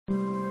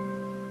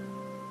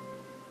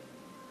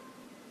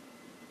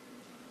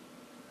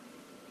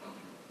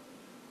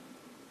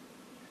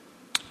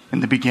In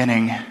the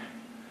beginning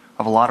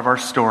of a lot of our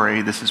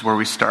story, this is where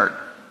we start.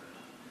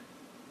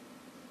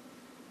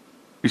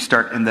 We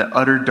start in the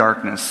utter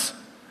darkness.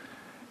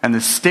 And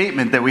the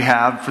statement that we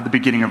have for the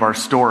beginning of our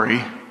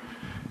story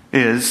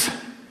is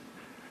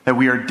that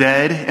we are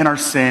dead in our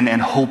sin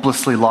and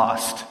hopelessly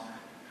lost.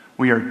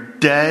 We are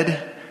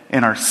dead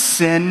in our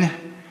sin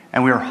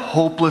and we are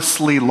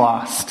hopelessly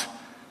lost.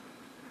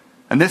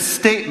 And this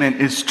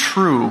statement is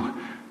true,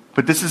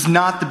 but this is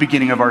not the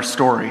beginning of our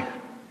story.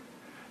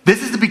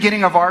 This is the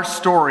beginning of our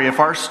story if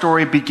our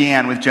story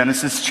began with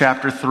Genesis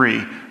chapter 3,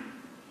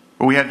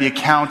 where we have the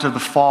account of the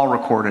fall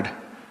recorded.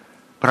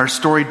 But our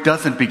story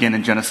doesn't begin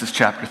in Genesis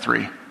chapter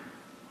 3.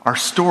 Our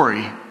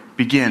story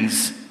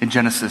begins in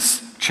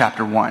Genesis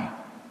chapter 1.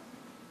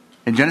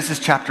 In Genesis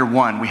chapter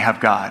 1, we have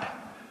God.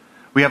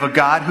 We have a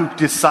God who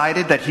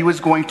decided that he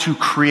was going to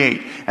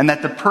create, and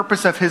that the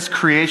purpose of his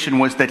creation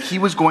was that he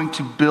was going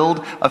to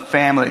build a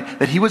family,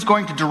 that he was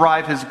going to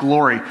derive his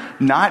glory,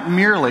 not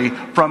merely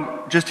from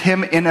just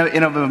him in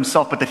and of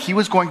himself, but that he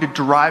was going to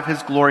derive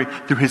his glory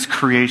through his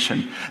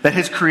creation. That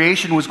his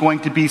creation was going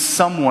to be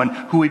someone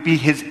who would be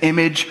his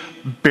image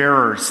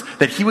bearers,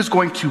 that he was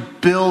going to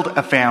build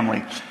a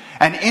family.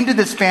 And into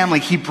this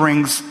family, he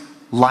brings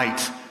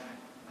light.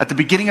 At the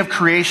beginning of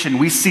creation,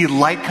 we see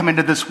light come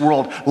into this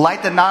world.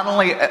 Light that not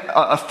only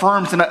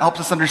affirms and helps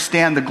us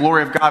understand the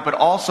glory of God, but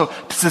also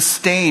to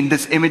sustain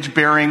this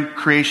image-bearing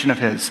creation of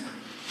his.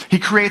 He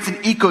creates an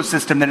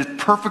ecosystem that is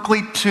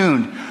perfectly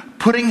tuned,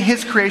 putting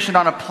his creation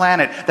on a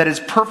planet that is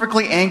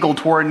perfectly angled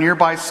toward a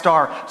nearby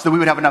star so that we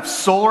would have enough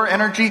solar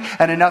energy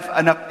and enough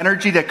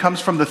energy that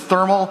comes from the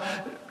thermal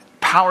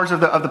powers of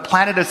the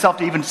planet itself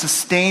to even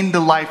sustain the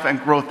life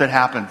and growth that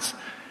happens.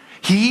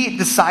 He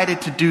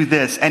decided to do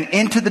this, and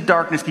into the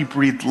darkness he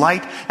breathed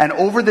light, and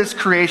over this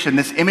creation,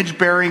 this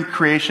image-bearing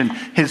creation,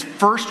 his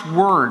first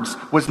words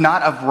was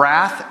not of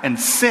wrath and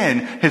sin.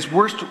 His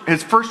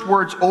first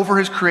words over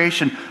his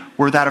creation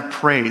were that of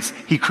praise.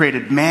 He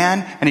created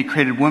man, and he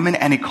created woman,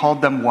 and he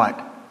called them what?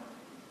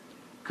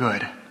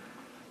 Good.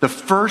 The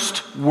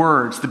first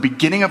words, the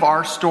beginning of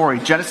our story,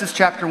 Genesis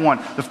chapter 1,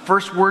 the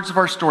first words of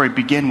our story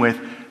begin with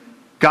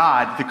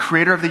God, the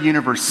creator of the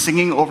universe,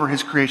 singing over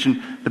his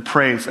creation the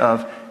praise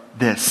of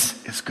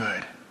this is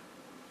good.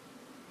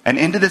 And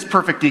into this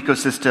perfect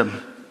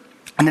ecosystem,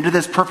 and into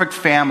this perfect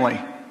family,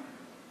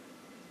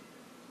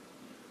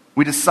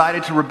 we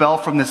decided to rebel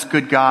from this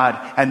good God,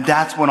 and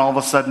that's when all of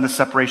a sudden the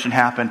separation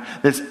happened.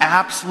 This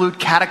absolute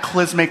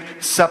cataclysmic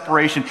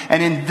separation.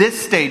 And in this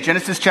state,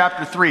 Genesis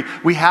chapter 3,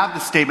 we have the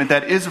statement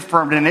that is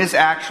affirmed and is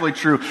actually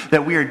true,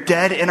 that we are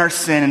dead in our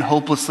sin and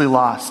hopelessly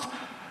lost.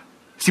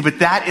 See, but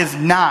that is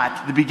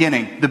not the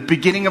beginning. The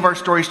beginning of our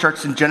story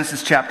starts in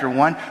Genesis chapter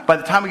 1. By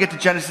the time we get to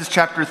Genesis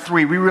chapter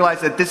 3, we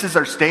realize that this is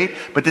our state,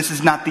 but this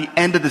is not the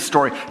end of the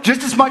story.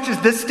 Just as much as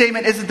this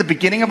statement isn't the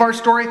beginning of our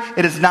story,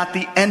 it is not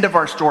the end of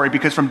our story,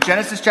 because from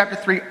Genesis chapter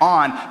 3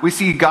 on, we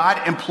see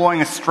God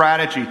employing a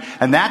strategy.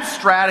 And that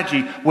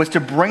strategy was to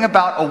bring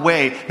about a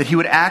way that he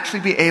would actually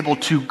be able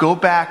to go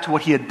back to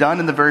what he had done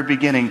in the very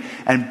beginning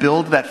and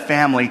build that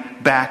family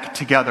back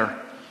together.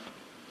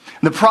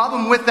 The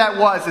problem with that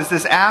is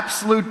this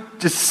absolute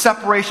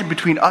separation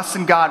between us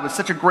and God was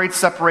such a great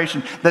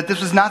separation that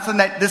this was not something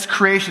that this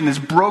creation, this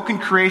broken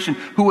creation,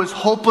 who was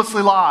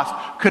hopelessly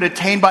lost, could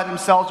attain by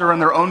themselves or in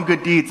their own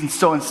good deeds. And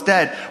so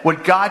instead,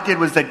 what God did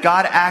was that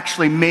God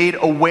actually made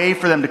a way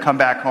for them to come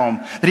back home.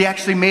 That he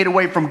actually made a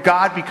way from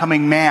God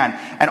becoming man.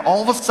 And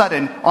all of a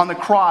sudden, on the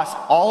cross,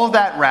 all of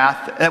that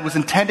wrath that was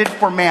intended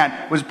for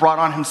man was brought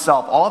on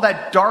himself. All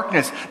that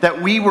darkness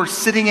that we were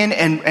sitting in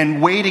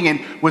and waiting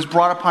in was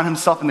brought upon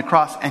himself in the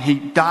cross, and he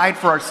died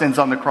for our sins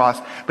on the cross,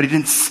 but he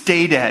didn't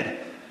stay dead.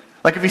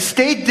 Like if he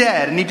stayed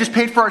dead and he just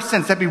paid for our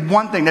sins, that'd be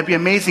one thing, that'd be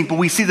amazing, but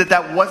we see that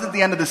that wasn't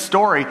the end of the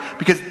story,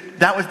 because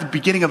that was the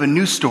beginning of a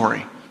new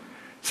story.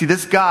 See,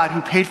 this God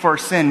who paid for our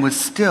sin was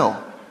still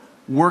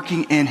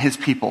working in his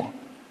people,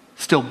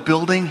 still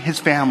building his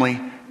family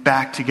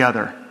back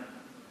together.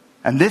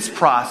 And this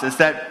process,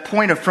 that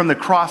point of from the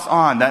cross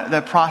on,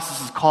 that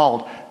process is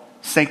called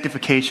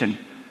sanctification.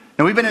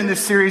 Now, we've been in this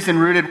series in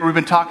Rooted where we've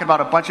been talking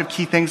about a bunch of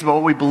key things about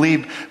what we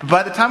believe. But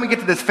by the time we get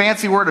to this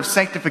fancy word of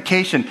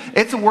sanctification,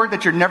 it's a word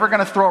that you're never going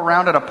to throw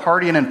around at a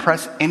party and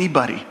impress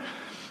anybody,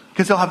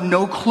 because they'll have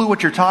no clue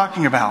what you're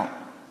talking about.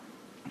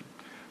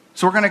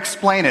 So we're going to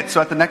explain it.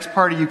 So at the next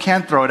party, you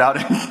can throw it out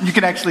and you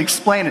can actually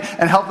explain it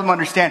and help them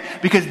understand.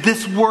 Because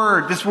this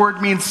word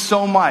means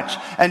so much.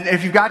 And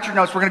if you've got your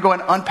notes, we're going to go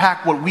and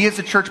unpack what we as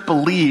a church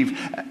believe,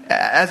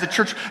 as a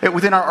church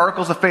within our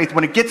articles of faith.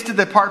 When it gets to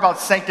the part about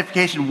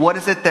sanctification, what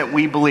is it that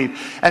we believe?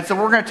 And so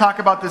what we're going to talk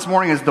about this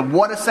morning is the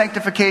what of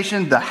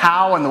sanctification, the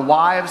how and the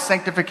why of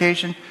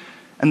sanctification,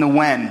 and the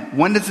when.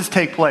 When does this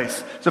take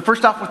place? So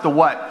first off with the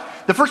what.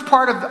 The first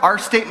part of our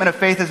statement of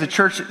faith as a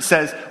church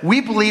says,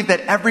 we believe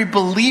that every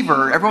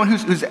believer, everyone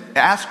who's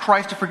asked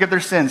Christ to forgive their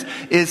sins,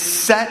 is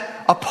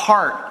set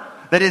apart,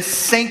 that is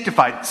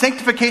sanctified.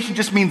 Sanctification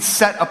just means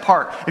set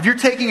apart. If you're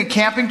taking a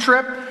camping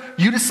trip,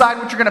 you decide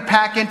what you're going to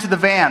pack into the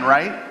van,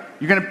 right?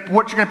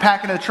 What you're going to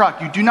pack into the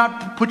truck. You do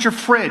not put your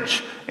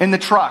fridge in the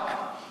truck.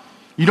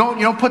 You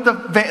don't put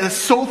the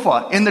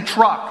sofa in the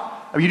truck.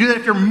 I mean, you do that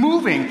if you're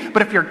moving,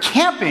 but if you're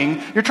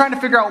camping, you're trying to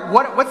figure out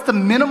what's the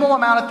minimal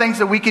amount of things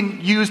that we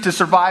can use to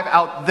survive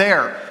out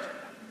there.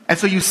 And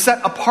so you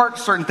set apart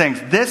certain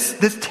things.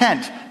 This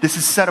tent, this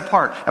is set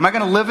apart. Am I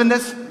going to live in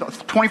this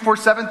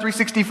 24/7,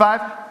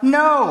 365?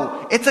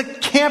 No, it's a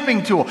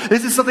camping tool.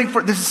 This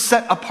is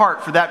set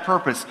apart for that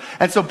purpose.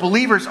 And so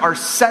believers are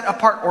set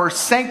apart or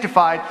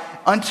sanctified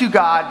unto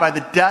God by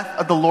the death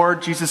of the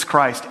Lord Jesus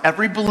Christ.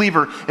 Every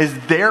believer is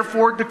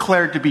therefore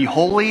declared to be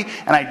holy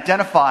and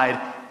identified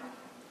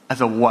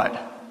as a what?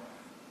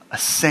 A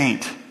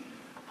saint.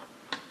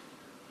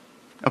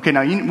 Okay,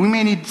 now we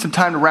may need some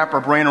time to wrap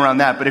our brain around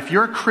that, but if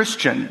you're a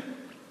Christian,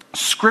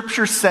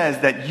 Scripture says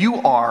that you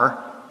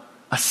are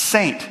a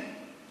saint. I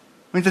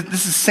mean,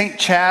 this is Saint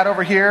Chad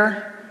over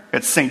here.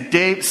 It's Saint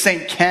Dave,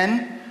 Saint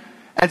Ken.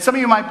 And some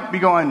of you might be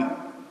going,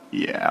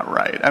 yeah,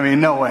 right. I mean,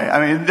 no way.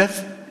 I mean,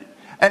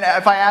 and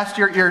if I asked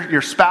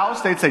your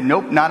spouse, they'd say,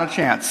 nope, not a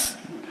chance.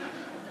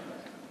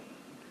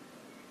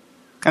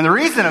 And the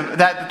reason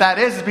that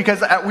is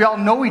because we all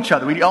know each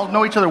other. We all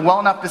know each other well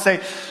enough to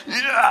say,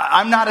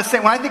 I'm not a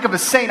saint. When I think of a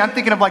saint, I'm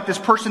thinking of like this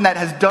person that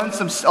has done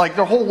like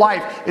their whole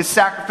life is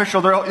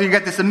sacrificial. You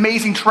got this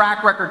amazing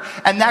track record,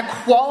 and that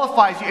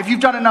qualifies you. If you've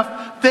done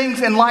enough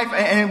things in life,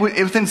 and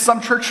within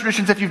some church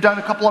traditions, if you've done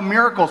a couple of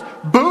miracles,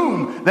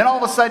 boom, then all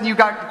of a sudden you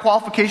got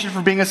qualification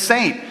for being a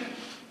saint.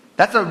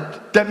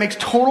 That makes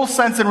total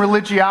sense in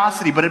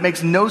religiosity, but it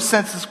makes no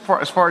sense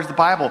as far as the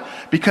Bible,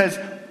 because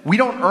we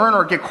don't earn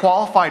or get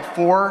qualified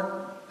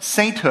for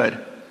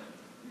sainthood.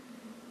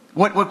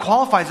 What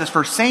qualifies us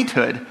for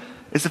sainthood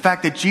is the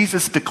fact that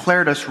Jesus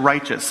declared us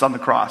righteous on the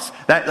cross.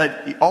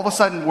 That all of a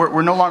sudden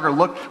we're no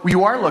longer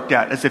you are looked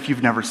at as if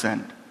you've never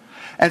sinned.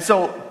 And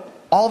so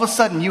all of a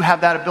sudden you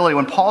have that ability.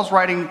 When Paul's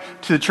writing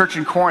to the church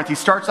in Corinth, he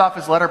starts off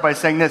his letter by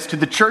saying this: to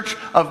the church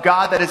of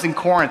God that is in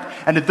Corinth,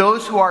 and to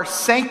those who are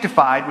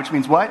sanctified, which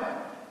means what?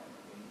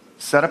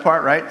 Set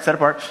apart, right? Set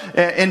apart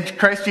in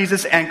Christ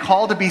Jesus, and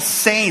called to be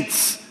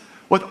saints,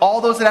 with all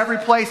those in every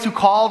place who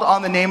called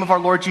on the name of our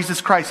Lord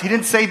Jesus Christ. He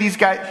didn't say these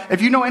guys.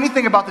 If you know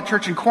anything about the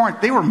church in Corinth,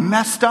 they were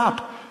messed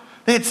up.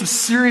 They had some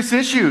serious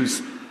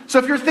issues. So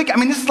if you're thinking, I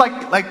mean, this is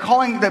like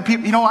calling the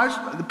people,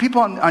 the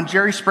people on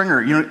Jerry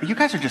Springer, you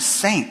guys are just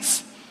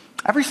saints.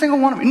 Every single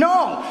one of you.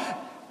 No!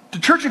 The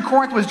church in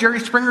Corinth was Jerry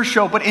Springer's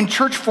show, but in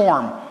church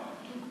form.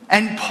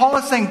 And Paul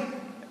is saying,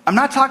 I'm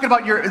not talking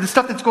about the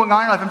stuff that's going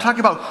on in your life. I'm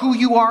talking about who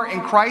you are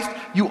in Christ.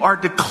 You are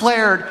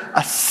declared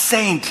a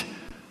saint.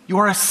 You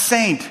are a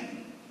saint.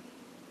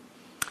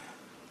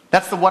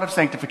 That's the what of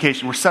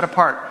sanctification. We're set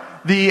apart.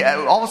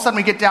 All of a sudden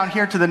we get down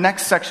here to the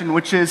next section,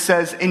 which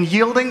says, in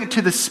yielding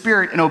to the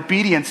Spirit in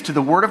obedience to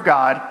the Word of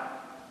God,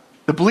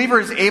 the believer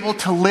is able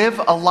to live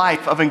a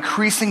life of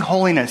increasing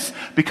holiness,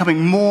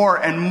 becoming more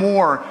and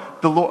more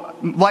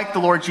like the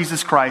Lord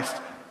Jesus Christ,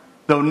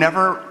 though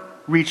never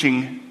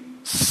reaching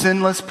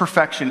sinless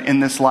perfection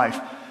in this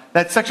life.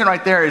 That section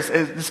right there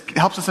this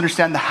helps us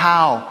understand the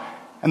how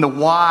and the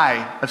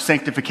why of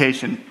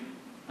sanctification.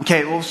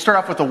 Okay, we'll start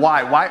off with the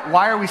why.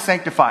 Why are we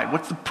sanctified?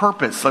 What's the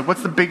purpose?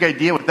 What's the big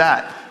idea with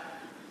that?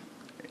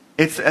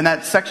 And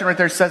that section right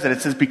there says it.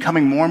 It says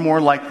becoming more and more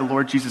like the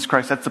Lord Jesus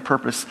Christ. That's the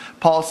purpose.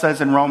 Paul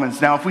says in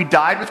Romans, now if we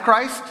died with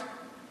Christ,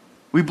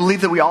 we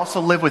believe that we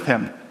also live with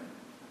him.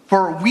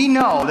 For we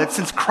know that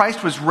since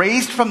Christ was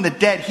raised from the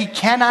dead, he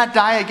cannot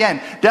die again.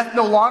 Death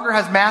no longer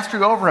has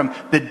mastery over him.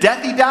 The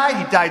death he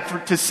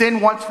died to sin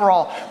once for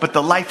all. But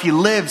the life he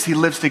lives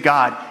to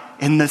God.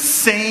 In the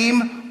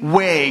same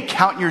way,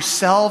 count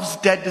yourselves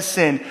dead to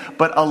sin,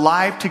 but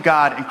alive to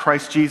God in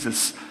Christ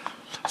Jesus.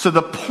 So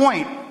the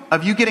point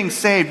of you getting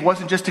saved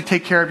wasn't just to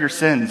take care of your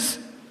sins.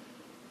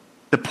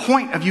 The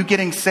point of you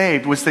getting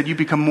saved was that you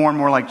become more and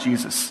more like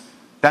Jesus.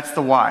 That's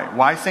the why.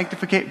 Why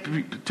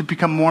sanctificate? To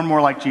become more and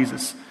more like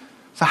Jesus.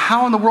 So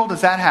how in the world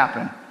does that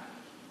happen?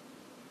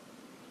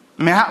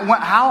 I mean,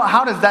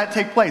 how does that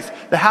take place?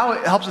 How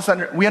it helps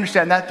us we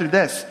understand that through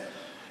this.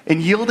 In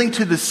yielding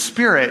to the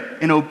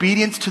Spirit, in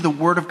obedience to the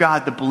Word of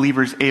God, the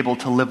believer is able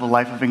to live a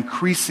life of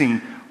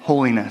increasing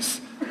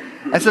holiness.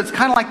 And so it's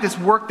kind of like this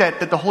work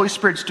that the Holy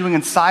Spirit's doing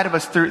inside of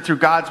us through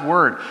God's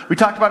Word. We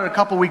talked about it a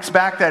couple weeks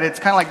back, that it's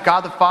kind of like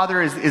God the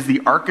Father is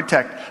the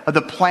architect of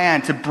the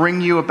plan to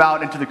bring you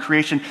about into the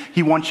creation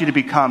He wants you to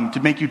become, to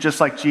make you just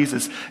like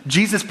Jesus.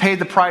 Jesus paid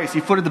the price. He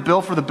footed the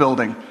bill for the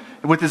building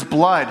with His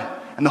blood,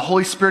 and the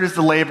Holy Spirit is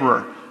the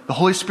laborer. The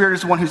Holy Spirit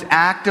is the one who's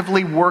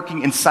actively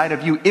working inside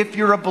of you, if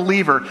you're a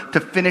believer, to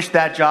finish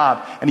that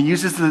job. And He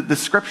uses the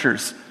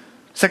Scriptures.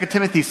 2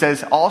 Timothy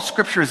says, all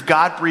Scripture is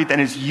God-breathed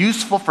and is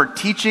useful for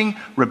teaching,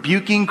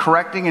 rebuking,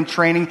 correcting, and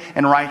training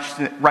in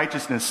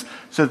righteousness,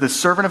 so that the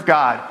servant of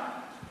God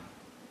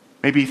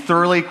may be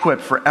thoroughly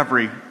equipped for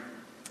every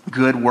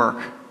good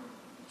work.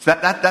 So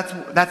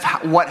that's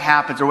what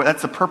happens, or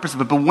that's the purpose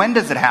of it. But when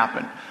does it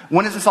happen?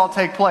 When does this all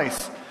take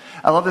place?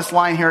 I love this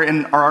line here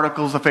in our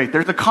Articles of Faith.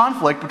 There's a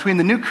conflict between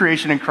the new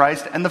creation in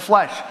Christ and the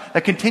flesh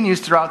that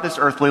continues throughout this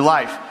earthly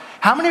life.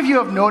 How many of you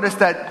have noticed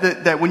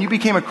that when you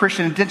became a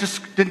Christian, it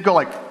didn't go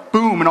like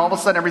boom, and all of a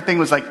sudden everything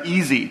was like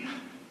easy?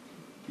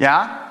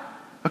 Yeah?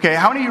 Okay,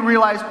 how many of you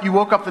realized you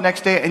woke up the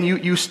next day and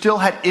you still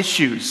had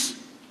issues?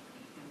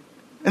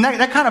 And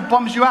that kind of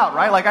bums you out,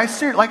 right? I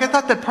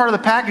thought that part of the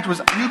package was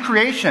new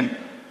creation.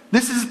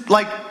 This is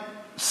like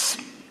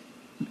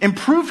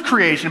improved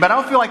creation, but I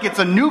don't feel like it's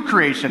a new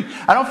creation.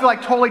 I don't feel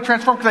like totally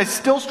transformed because I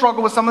still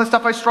struggle with some of the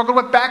stuff I struggled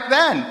with back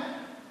then.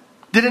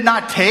 Did it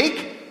not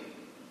take?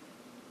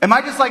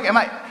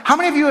 How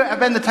many of you have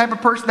been the type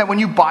of person that when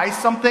you buy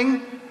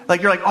something,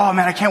 you're like, oh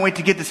man, I can't wait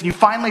to get this, and you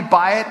finally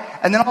buy it,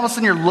 and then all of a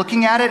sudden you're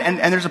looking at it,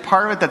 and there's a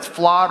part of it that's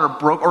flawed or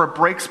broke, or it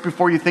breaks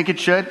before you think it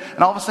should, and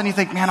all of a sudden you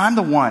think, man, I'm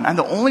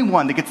the only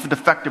one that gets the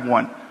defective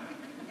one.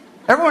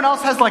 Everyone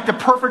else has the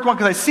perfect one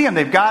because I see them,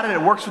 they've got it,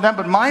 it works for them,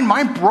 but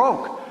mine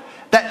broke.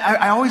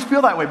 I always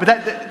feel that way, but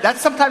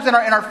that's sometimes in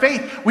our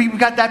faith, we've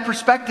got that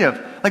perspective.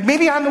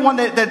 Maybe I'm the one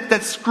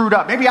that screwed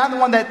up. Maybe I'm the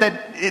one that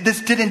this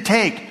didn't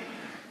take.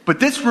 But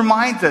this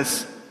reminds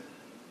us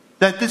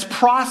that this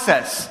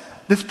process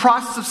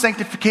of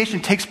sanctification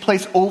takes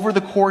place over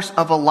the course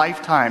of a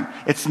lifetime.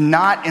 It's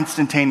not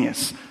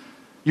instantaneous.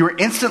 You are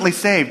instantly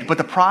saved, but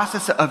the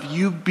process of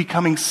you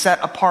becoming set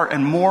apart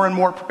and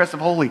more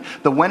progressive holy,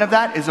 the when of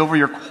that is over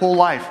your whole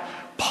life.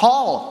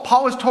 Paul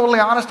was totally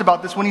honest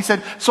about this when he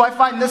said, so I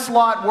find this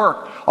law at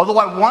work. Although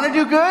I want to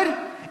do good,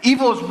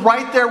 evil is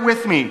right there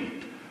with me.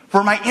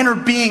 For my inner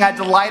being, I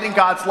delight in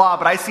God's law,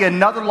 but I see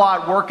another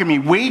law at work in me,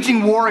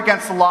 waging war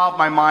against the law of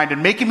my mind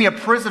and making me a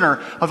prisoner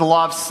of the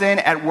law of sin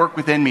at work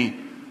within me.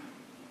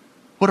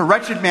 What a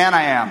wretched man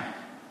I am.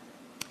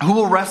 Who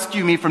will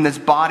rescue me from this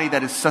body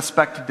that is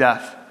suspect to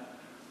death?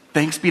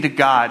 Thanks be to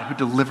God who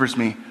delivers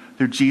me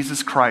through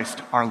Jesus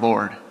Christ our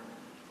Lord.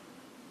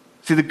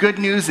 See, the good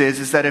news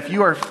is that if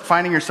you are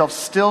finding yourself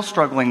still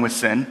struggling with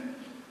sin,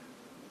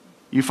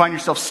 you find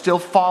yourself still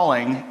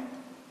falling,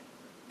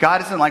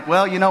 God isn't like,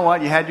 well, you know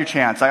what? You had your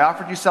chance. I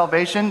offered you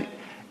salvation.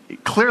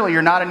 Clearly,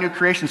 you're not a new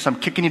creation, so I'm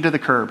kicking you to the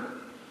curb.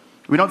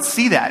 We don't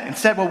see that.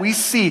 Instead, what we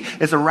see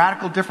is a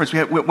radical difference.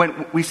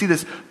 When we see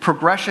this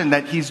progression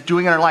that he's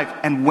doing in our life.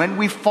 And when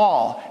we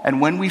fall,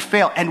 and when we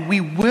fail, and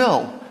we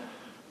will,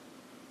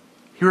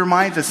 he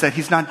reminds us that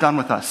he's not done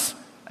with us.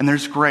 And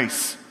there's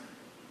grace.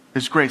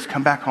 There's grace.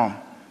 Come back home.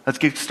 Let's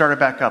get started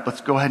back up. Let's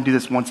go ahead and do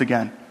this once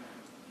again.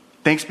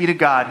 Thanks be to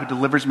God who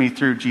delivers me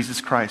through Jesus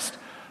Christ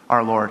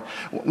our Lord.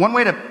 One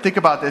way to think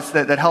about this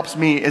that helps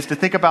me is to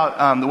think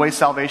about the way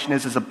salvation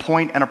is as a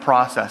point and a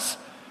process.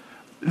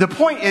 The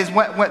point is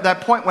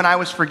that point when I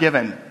was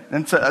forgiven.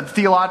 And so a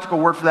theological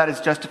word for that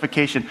is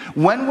justification.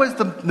 When was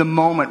the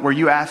moment where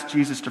you asked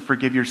Jesus to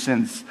forgive your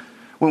sins?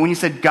 When you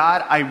said,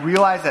 God, I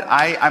realize that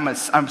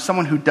I'm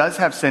someone who does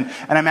have sin,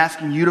 and I'm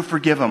asking you to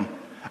forgive him.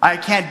 I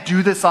can't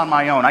do this on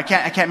my own. I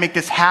can't make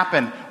this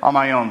happen on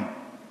my own.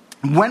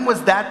 When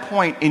was that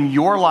point in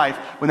your life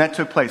when that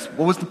took place?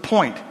 What was the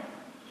point?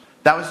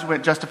 That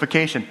was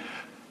justification.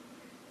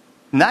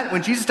 And that,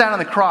 when Jesus died on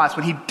the cross,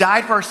 when he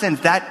died for our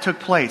sins, that took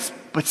place.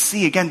 But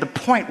see, again, the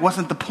point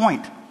wasn't the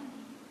point.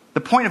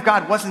 The point of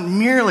God wasn't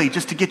merely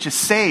just to get you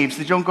saved so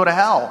that you don't go to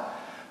hell.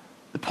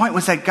 The point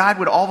was that God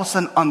would all of a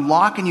sudden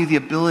unlock in you the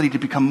ability to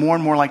become more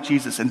and more like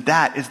Jesus. And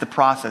that is the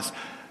process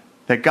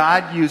that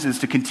God uses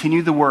to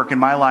continue the work in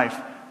my life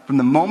from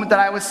the moment that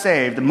I was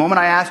saved, the moment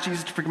I asked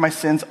Jesus to forgive my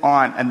sins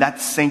on, and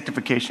that's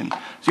sanctification. So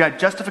you got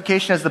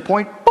justification as the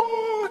point,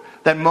 boom,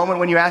 that moment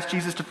when you ask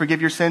Jesus to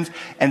forgive your sins,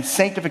 and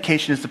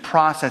sanctification is the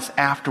process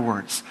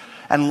afterwards.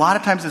 And a lot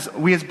of times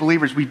we as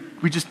believers,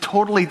 we just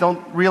totally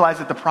don't realize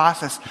that the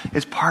process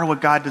is part of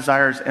what God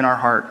desires in our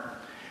heart.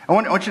 I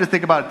want you to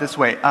think about it this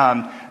way.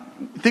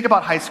 Think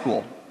about high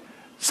school.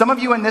 Some of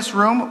you in this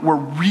room were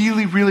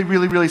really, really,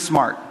 really, really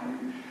smart.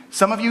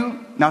 Some of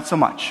you, not so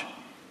much.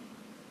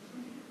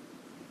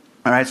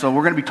 All right, so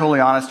we're going to be totally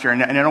honest here,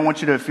 and I don't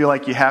want you to feel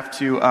like you have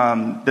to,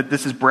 that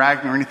this is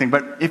bragging or anything,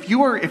 but if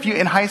you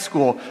in high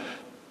school,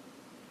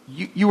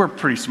 you were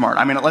pretty smart.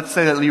 I mean, let's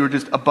say that you were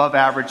just above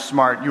average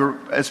smart. You were,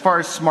 as far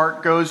as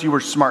smart goes, you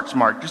were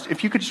smart. Just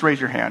if you could just raise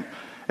your hand.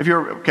 If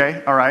you're,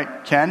 okay, all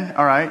right. Ken,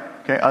 all right.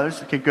 Okay,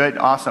 others? Okay, good,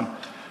 awesome.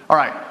 All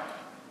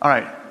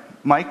right.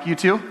 Mike, you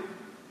too? All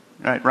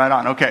right, right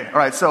on, okay. All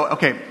right, so,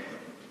 okay.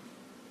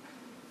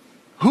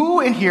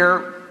 Who in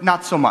here,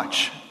 not so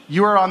much?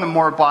 You are on the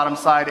more bottom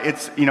side.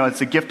 It's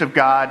a gift of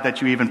God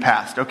that you even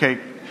passed. Okay,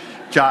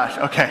 Josh,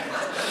 okay.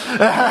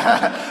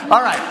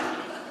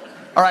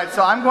 All right,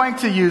 so I'm going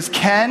to use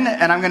Ken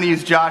and I'm going to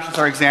use Josh as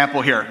our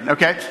example here,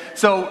 okay?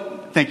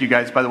 So, thank you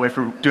guys, by the way,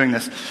 for doing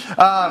this.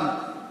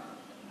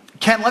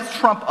 Ken, let's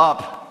trump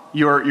up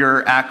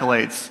your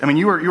accolades. I mean,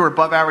 you were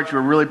above average, you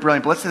were really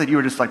brilliant, but let's say that you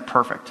were just like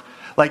perfect.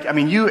 Like, I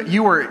mean,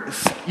 you were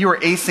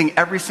acing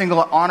every single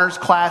honors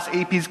class,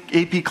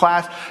 AP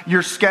class.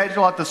 Your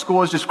schedule at the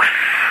school is just,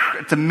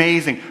 it's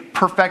amazing.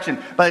 Perfection.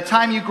 By the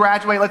time you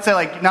graduate, let's say,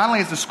 like, not only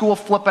is the school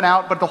flipping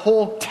out, but the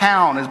whole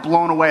town is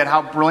blown away at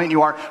how brilliant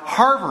you are.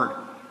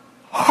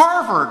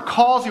 Harvard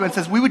calls you and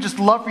says, we would just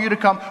love for you to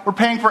come. We're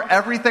paying for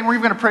everything. We're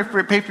even going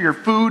to pay for your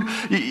food.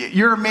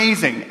 You're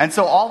amazing. And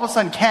so all of a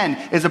sudden, Ken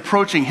is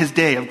approaching his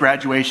day of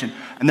graduation.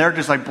 And they're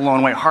just like blown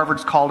away.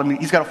 Harvard's called him.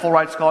 He's got a full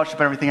ride scholarship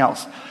and everything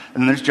else.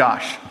 And then there's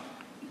Josh.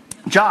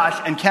 Josh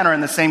and Ken are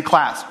in the same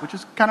class, which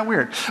is kind of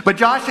weird. But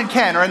Josh and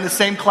Ken are in the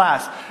same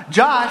class.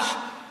 Josh,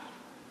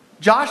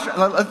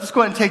 let's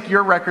go ahead and take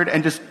your record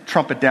and just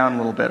trump it down a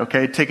little bit,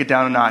 okay? Take it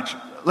down a notch.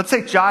 Let's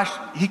say Josh,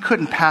 he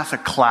couldn't pass a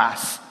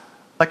class.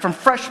 Like from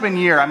freshman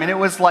year, I mean, it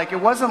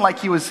wasn't like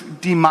he was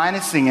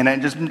D-minusing in it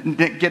and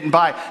just getting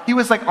by. He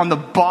was like on the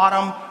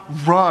bottom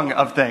rung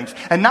of things.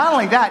 And not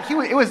only that,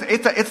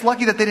 it's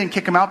lucky that they didn't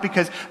kick him out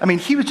because, I mean,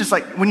 he was just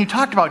like, when you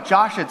talked about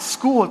Josh at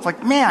school, it's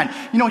like, man,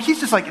 he's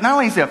just like, not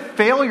only is he a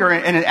failure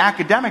in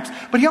academics,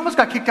 but he almost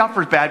got kicked out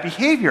for his bad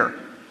behavior.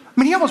 I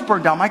mean, he almost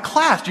burned down my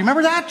class. Do you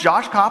remember that?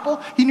 Josh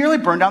Koppel? He nearly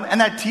burned down, and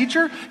that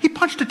teacher, he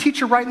punched a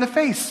teacher right in the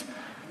face.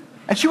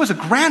 And she was a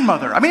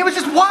grandmother. I mean, it was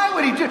just, why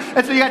would he do?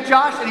 And so you got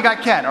Josh and you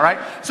got Ken, all right?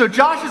 So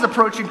Josh is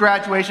approaching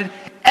graduation.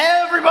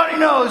 Everybody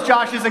knows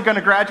Josh isn't going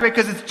to graduate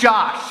because it's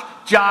Josh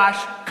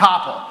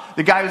Koppel,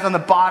 the guy who's on the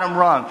bottom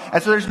rung.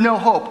 And so there's no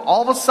hope.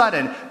 All of a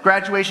sudden,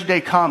 graduation day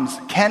comes.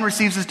 Ken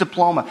receives his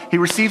diploma. He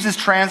receives his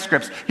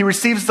transcripts. He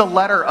receives the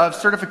letter of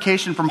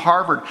certification from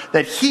Harvard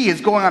that he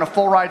is going on a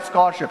full ride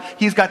scholarship.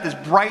 He's got this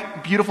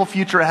bright, beautiful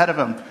future ahead of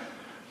him.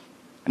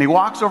 And he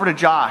walks over to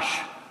Josh.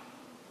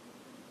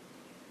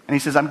 And he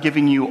says, I'm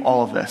giving you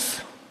all of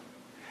this.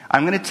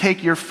 I'm going to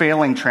take your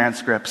failing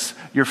transcripts,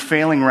 your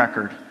failing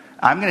record.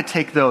 I'm going to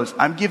take those.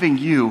 I'm giving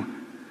you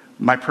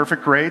my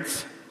perfect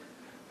grades,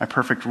 my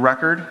perfect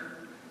record,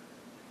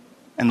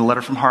 and the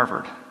letter from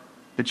Harvard,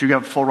 that you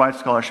have a full ride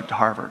scholarship to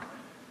Harvard.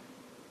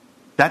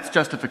 That's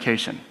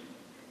justification.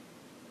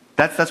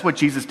 That's what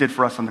Jesus did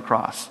for us on the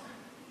cross.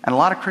 And a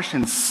lot of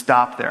Christians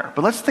stop there.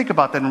 But let's think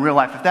about that in real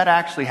life. If that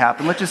actually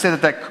happened, let's just say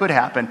that could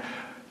happen.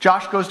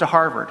 Josh goes to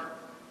Harvard.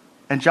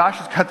 And Josh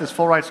has got this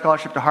full ride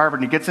scholarship to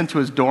Harvard, and he gets into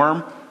his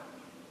dorm,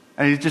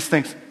 and he just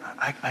thinks,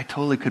 I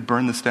totally could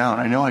burn this down.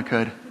 I know I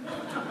could.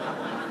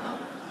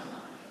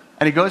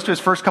 And he goes to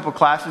his first couple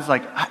classes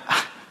like,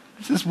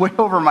 this is way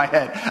over my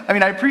head. I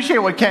mean, I appreciate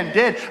what Ken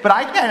did, but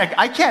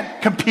I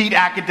can't compete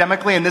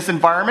academically in this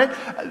environment.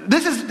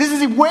 This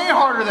is way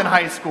harder than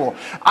high school.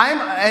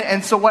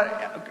 And so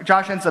what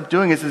Josh ends up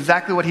doing is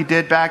exactly what he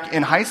did back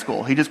in high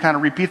school. He just kind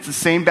of repeats the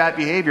same bad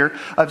behavior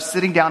of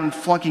sitting down and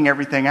flunking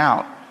everything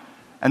out.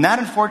 And that,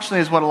 unfortunately,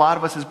 is what a lot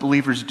of us as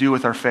believers do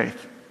with our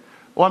faith.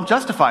 Well, I'm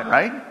justified,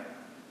 right?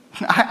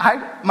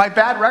 My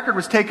bad record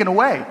was taken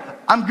away.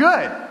 I'm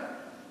good.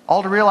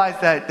 All to realize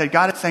that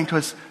God is saying to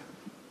us,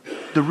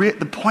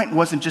 the point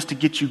wasn't just to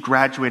get you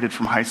graduated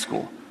from high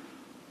school.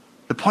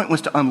 The point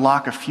was to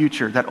unlock a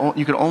future that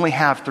you could only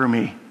have through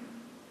me.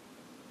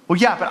 Well,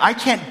 yeah, but I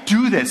can't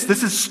do this.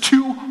 This is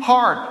too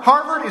hard.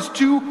 Harvard is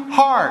too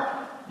hard.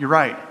 You're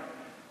right.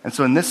 And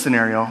so in this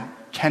scenario,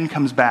 Ken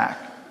comes back.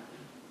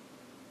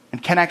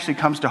 And Ken actually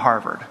comes to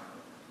Harvard.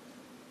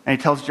 And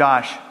he tells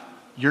Josh,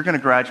 you're going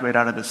to graduate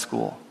out of this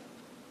school.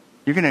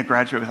 You're going to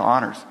graduate with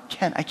honors.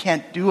 Ken, I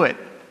can't do it.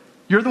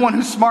 You're the one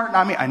who's smart,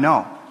 not me. I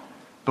know.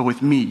 But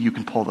with me, you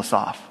can pull this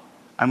off.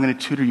 I'm going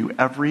to tutor you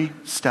every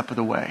step of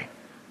the way.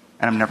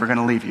 And I'm never going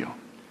to leave you.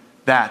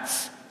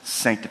 That's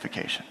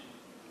sanctification.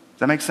 Does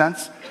that make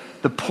sense?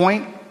 The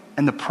point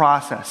and the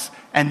process.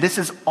 And this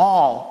is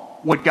all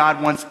what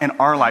God wants in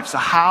our life. So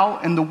how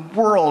in the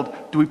world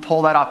do we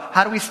pull that off?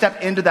 How do we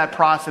step into that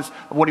process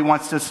of what he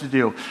wants us to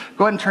do?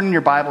 Go ahead and turn in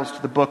your Bibles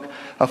to the book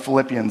of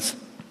Philippians.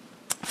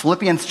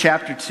 Philippians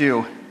chapter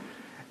 2.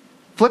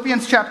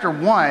 Philippians chapter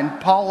 1,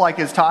 Paul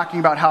is talking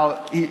about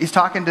how he's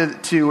talking to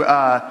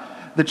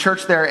the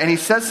church there, and he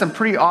says some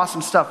pretty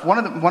awesome stuff. One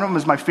of them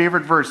is my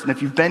favorite verse, and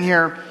if you've been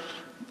here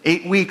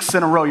 8 weeks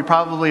in a row, you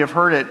probably have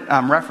heard it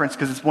referenced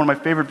because it's one of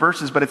my favorite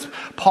verses, but it's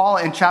Paul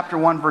in chapter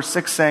 1, verse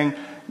 6 saying,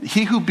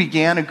 he who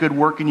began a good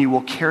work in you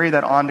will carry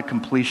that on to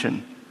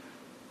completion.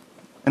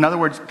 In other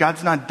words,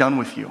 God's not done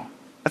with you.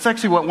 That's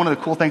actually what one of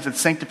the cool things that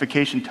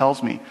sanctification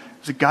tells me,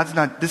 is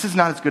that this is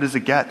not as good as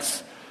it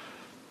gets.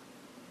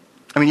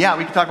 I mean, yeah,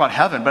 we can talk about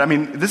heaven, but I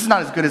mean, this is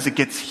not as good as it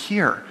gets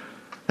here.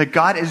 That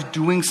God is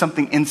doing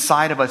something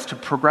inside of us to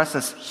progress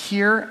us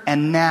here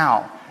and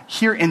now.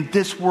 Here in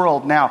this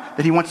world now,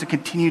 that he wants to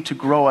continue to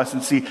grow us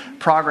and see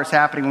progress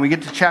happening. When we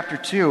get to chapter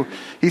 2,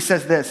 he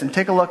says this, and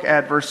take a look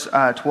at verse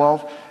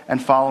 12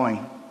 and following.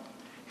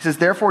 He says,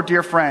 therefore,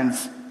 dear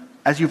friends,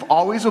 as you've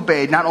always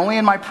obeyed, not only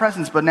in my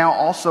presence, but now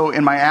also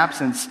in my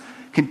absence,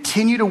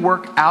 continue to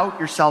work out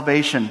your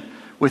salvation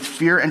with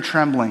fear and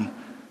trembling.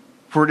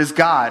 For it is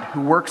God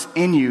who works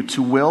in you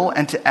to will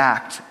and to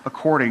act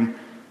according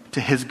to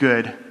his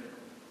good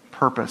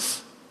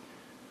purpose.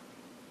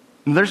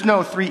 And there's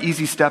no 3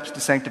 easy steps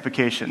to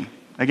sanctification.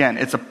 Again,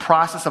 it's a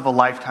process of a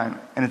lifetime,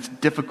 and it's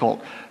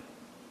difficult.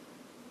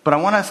 But I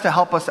want us to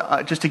help us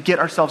just to get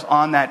ourselves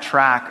on that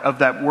track of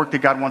that work that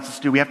God wants us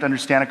to do. We have to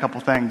understand a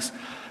couple things.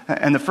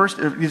 And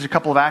these are a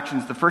couple of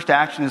actions. The first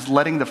action is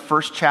letting the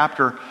first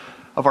chapter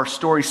of our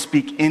story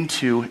speak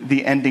into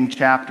the ending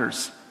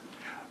chapters.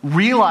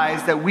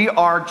 Realize that we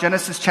are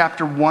Genesis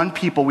chapter 1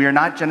 people. We are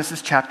not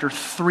Genesis chapter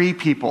 3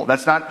 people.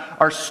 That's not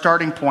our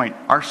starting point.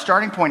 Our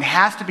starting point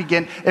has to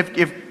begin.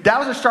 If that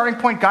was our starting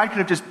point, God could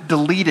have just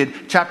deleted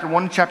chapter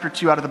 1 and chapter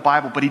 2 out of the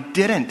Bible, but he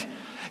didn't.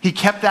 He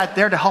kept that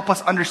there to help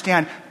us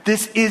understand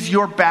this is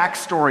your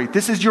backstory.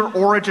 This is your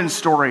origin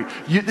story.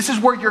 This is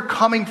where you're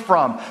coming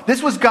from.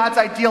 This was God's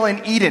ideal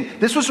in Eden.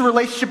 This was a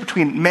relationship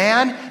between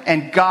man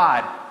and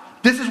God.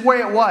 This is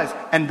where it was.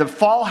 And the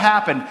fall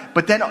happened,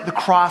 but then the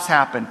cross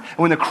happened. And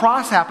when the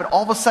cross happened,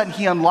 all of a sudden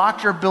he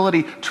unlocked your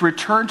ability to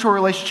return to a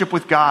relationship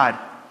with God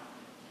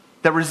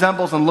that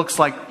resembles and looks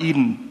like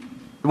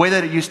Eden, the way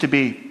that it used to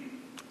be.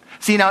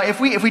 See, now, if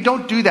we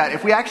don't do that,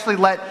 if we actually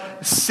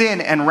let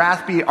sin and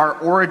wrath be our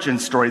origin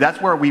story, that's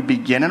where we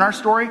begin in our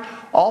story,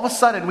 all of a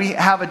sudden we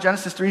have a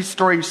Genesis 3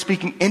 story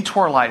speaking into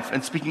our life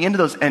and speaking into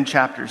those end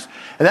chapters.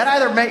 And that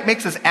either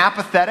makes us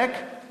apathetic,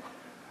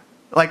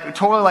 like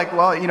totally like,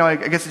 well, I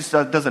guess it just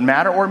doesn't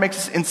matter, or it makes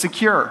us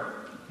insecure.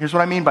 Here's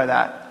what I mean by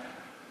that.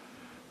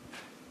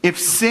 If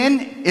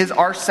sin is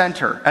our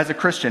center as a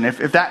Christian,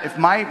 if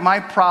my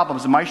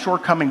problems and my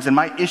shortcomings and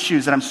my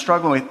issues that I'm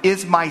struggling with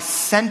is my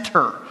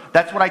center,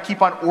 that's what I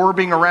keep on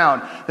orbiting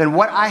around, then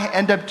what I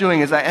end up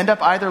doing is I end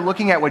up either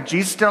looking at what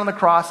Jesus did on the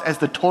cross as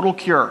the total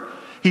cure.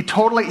 He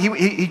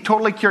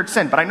totally cured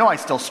sin, but I know I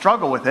still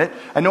struggle with it.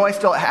 I know I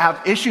still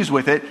have issues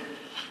with it.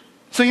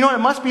 So it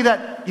must be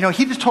that,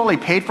 he just totally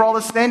paid for all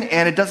this sin,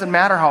 and it doesn't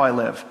matter how I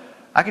live.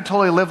 I can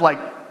totally live like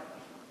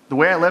the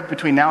way I live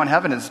between now and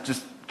heaven is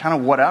just kind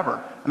of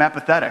whatever. I'm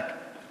apathetic.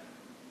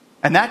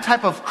 And that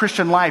type of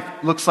Christian life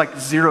looks like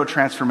zero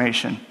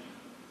transformation.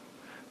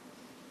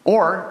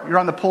 Or you're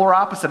on the polar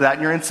opposite of that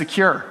and you're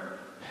insecure.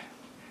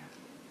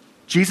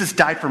 Jesus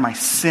died for my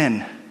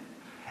sin,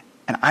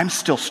 and I'm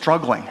still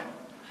struggling.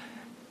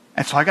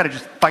 And so I got to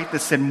just fight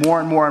this sin more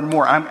and more and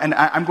more. I'm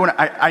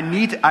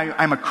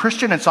a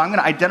Christian, and so I'm going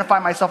to identify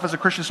myself as a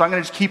Christian. So I'm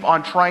going to just keep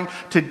on trying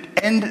to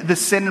end the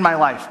sin in my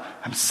life.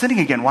 I'm sinning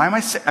again. Why am I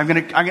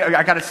sinning?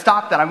 I got to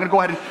stop that. I'm going to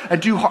go ahead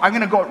I'm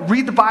going to go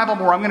read the Bible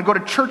more. I'm going to go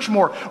to church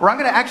more, or I'm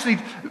going to actually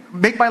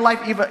make my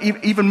life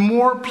even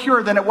more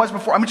pure than it was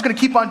before. I'm just going to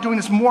keep on doing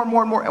this more and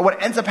more and more. And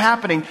what ends up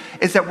happening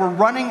is that we're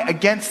running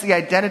against the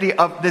identity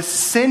of this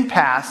sin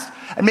past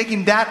and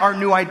making that our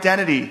new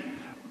identity,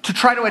 to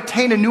try to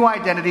attain a new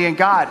identity in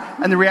God.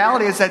 And the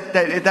reality is that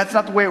that's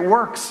not the way it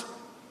works.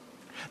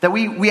 That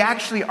we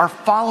actually are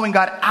following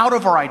God out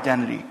of our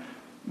identity.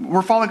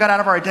 We're following God out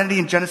of our identity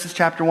in Genesis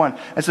chapter 1.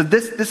 And so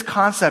this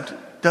concept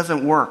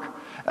doesn't work.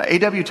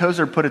 A.W.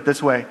 Tozer put it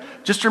this way.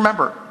 Just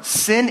remember,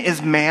 sin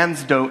is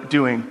man's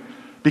doing.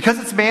 Because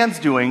it's man's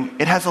doing,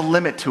 it has a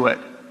limit to it.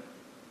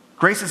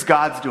 Grace is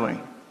God's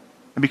doing.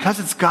 And because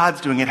it's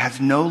God's doing, it has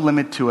no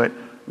limit to it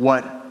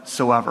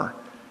whatsoever.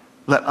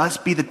 Let us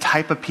be the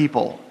type of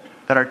people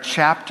that are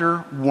chapter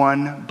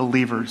 1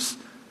 believers.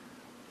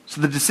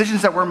 So the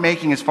decisions that we're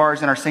making as far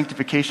as in our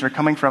sanctification are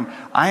coming from,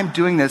 I'm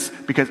doing this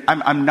because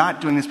I'm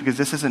not doing this because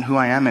this isn't who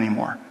I am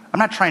anymore. I'm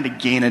not trying to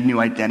gain a new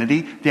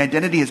identity. The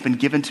identity has been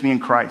given to me in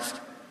Christ.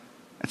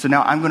 And so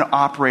now I'm going to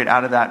operate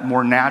out of that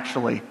more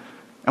naturally.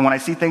 And when I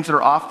see things that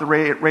are off the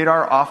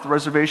radar, off the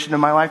reservation in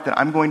my life, then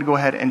I'm going to go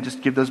ahead and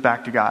just give those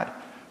back to God.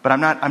 But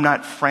I'm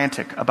not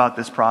frantic about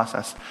this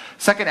process.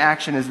 Second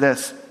action is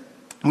this.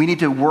 We need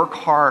to work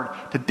hard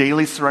to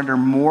daily surrender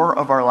more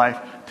of our life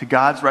to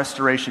God's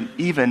restoration,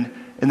 even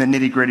in the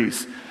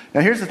nitty-gritties.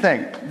 Now here's the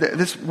thing.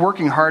 This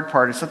working hard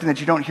part is something that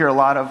you don't hear a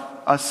lot of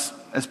us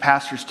as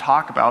pastors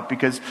talk about,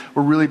 because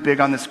we're really big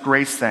on this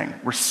grace thing.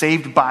 We're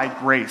saved by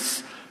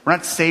grace. We're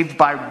not saved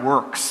by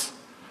works.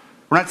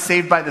 We're not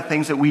saved by the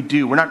things that we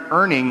do. We're not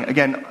earning,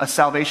 again, a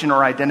salvation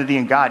or identity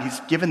in God. He's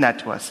given that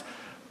to us.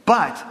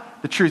 But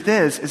the truth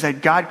is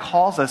that God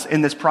calls us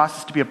in this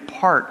process to be a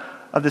part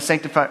of the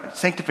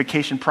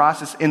sanctification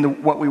process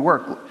in what we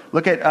work.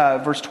 Look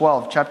at verse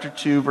 12, chapter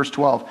 2, verse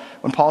 12,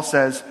 when Paul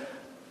says,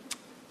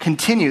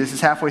 continue, this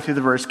is halfway through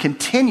the verse,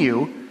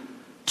 continue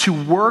to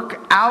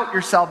work out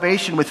your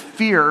salvation with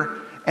fear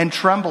and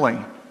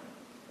trembling.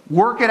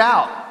 Work it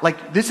out.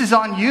 Like, this is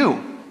on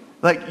you.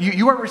 Like,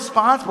 you are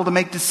responsible to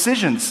make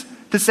decisions,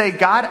 to say,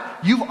 God,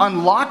 you've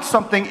unlocked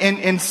something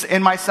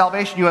in my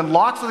salvation. You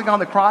unlocked something on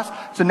the cross.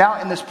 So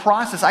now in this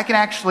process,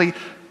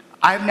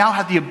 I now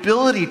have the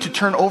ability to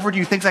turn over to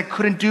you things I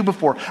couldn't do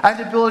before. I have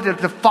the ability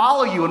to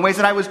follow you in ways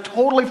that I was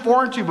totally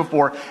foreign to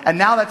before. And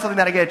now that's something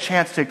that I get a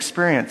chance to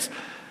experience.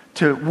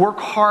 To work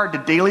hard to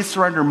daily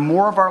surrender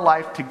more of our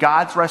life to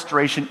God's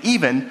restoration,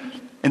 even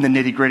in the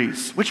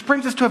nitty-gritties. Which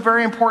brings us to a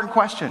very important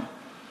question.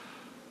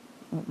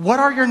 What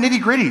are your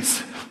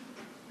nitty-gritties?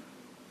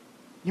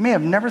 You may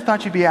have never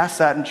thought you'd be asked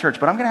that in church,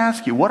 but I'm going to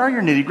ask you, what are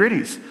your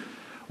nitty-gritties?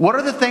 What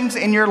are the things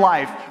in your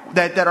life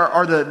that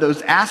are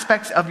those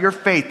aspects of your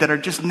faith that are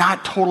just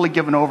not totally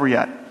given over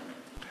yet?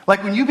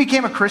 Like when you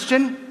became a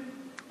Christian,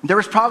 there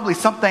was probably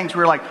some things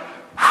where you're like,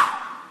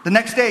 the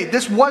next day,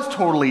 this was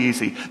totally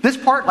easy. This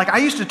part, like I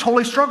used to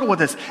totally struggle with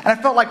this. And I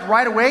felt like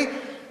right away,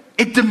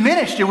 it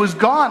diminished. It was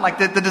gone. Like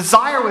the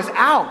desire was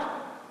out.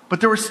 But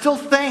there were still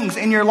things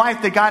in your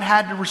life that God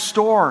had to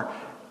restore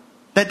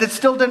that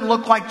still didn't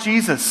look like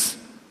Jesus.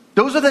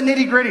 Those are the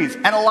nitty-gritties.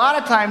 And a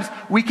lot of times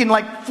we can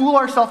fool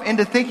ourselves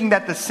into thinking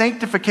that the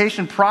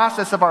sanctification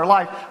process of our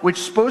life, which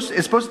is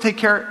supposed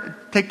to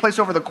take place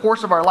over the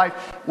course of our life,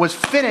 was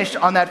finished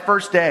on that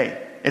first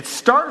day. It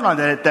started on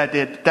that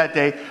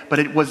day, but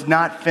it was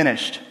not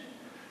finished.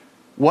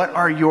 What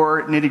are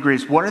your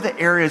nitty-gritties? What are the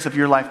areas of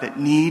your life that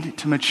need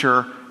to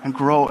mature and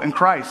grow in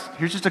Christ?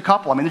 Here's just a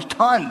couple. I mean, there's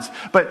tons,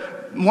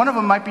 but one of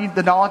them might be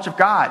the knowledge of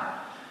God.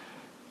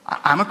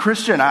 I'm a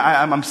Christian.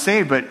 I'm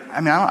saved, but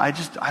I mean,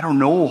 I don't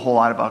know a whole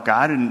lot about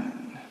God,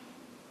 and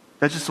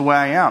that's just the way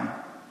I am.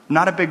 I'm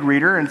not a big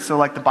reader, and so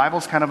like the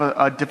Bible's kind of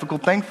a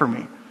difficult thing for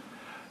me.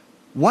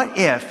 What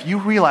if you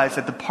realize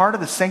that the part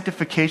of the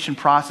sanctification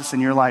process in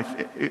your life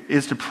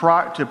is to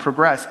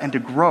progress and to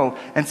grow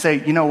and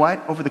say, you know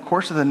what, over the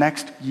course of the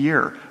next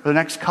year or the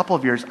next couple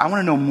of years, I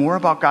want to know more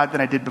about God than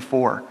I did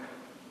before.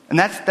 And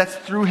that's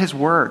through His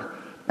Word.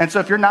 And so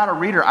if you're not a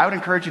reader, I would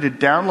encourage you to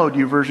download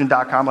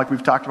YouVersion.com, like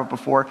we've talked about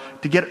before,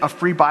 to get a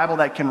free Bible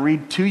that can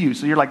read to you.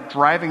 So you're like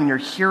driving and you're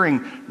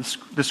hearing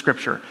the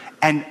Scripture.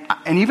 And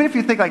even if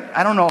you think like,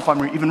 I don't know if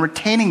I'm even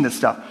retaining this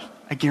stuff,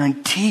 I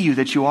guarantee you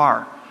that you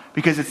are.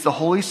 Because it's the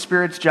Holy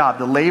Spirit's job,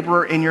 the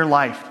laborer in your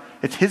life.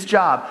 It's His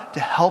job to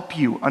help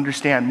you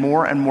understand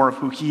more and more of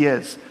who He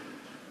is,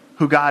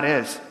 who God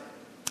is.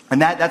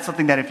 And that's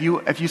something that if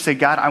you say,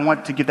 God, I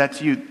want to give that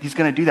to you, He's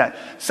going to do that.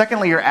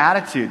 Secondly, your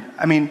attitude.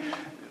 I mean,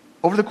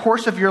 over the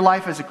course of your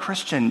life as a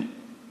Christian,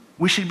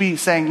 we should be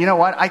saying, you know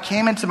what, I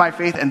came into my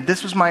faith and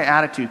this was my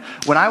attitude.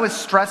 When I was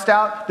stressed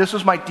out, this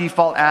was my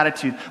default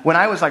attitude. When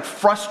I was like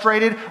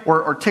frustrated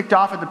or ticked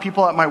off at the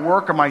people at my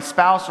work or my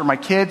spouse or my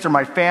kids or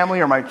my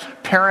family or my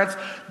parents,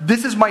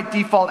 this is my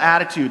default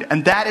attitude.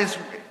 And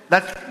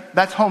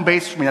that's home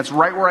base for me. That's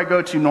right where I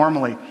go to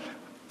normally.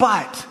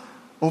 But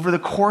over the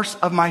course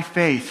of my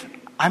faith,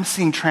 I'm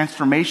seeing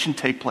transformation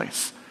take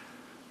place.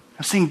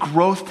 I'm seeing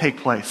growth take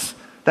place.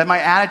 That my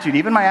attitude,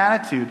 even my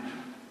attitude,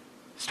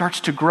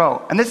 starts to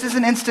grow. And this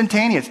isn't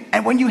instantaneous.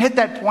 And when you hit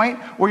that point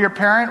where your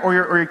parent or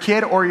your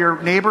kid or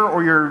your neighbor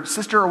or your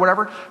sister or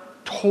whatever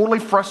totally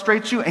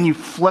frustrates you and you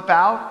flip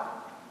out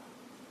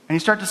and you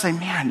start to say,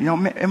 man, you know,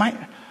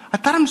 I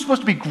thought I'm supposed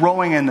to be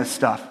growing in this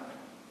stuff.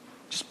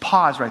 Just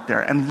pause right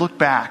there and look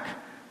back.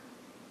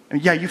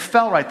 And yeah, you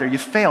fell right there. You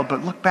failed,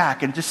 but look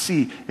back and just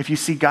see if you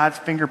see God's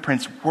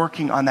fingerprints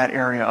working on that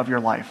area of your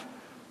life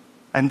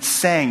and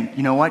saying,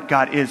 you know what,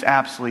 God is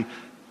absolutely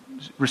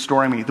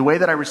restoring me. The way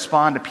that I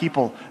respond to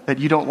people that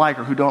you don't like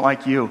or who don't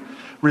like you.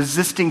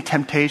 Resisting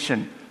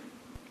temptation.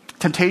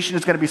 Temptation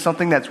is going to be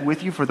something that's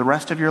with you for the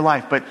rest of your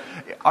life. But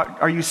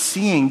are you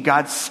seeing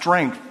God's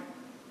strength?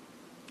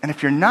 And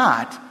if you're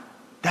not,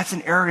 that's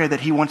an area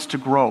that He wants to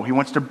grow. He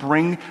wants to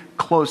bring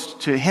close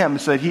to Him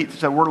so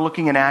that we're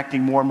looking and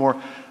acting more and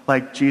more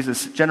like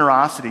Jesus.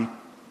 Generosity.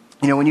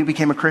 You know, when you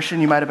became a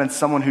Christian, you might have been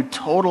someone who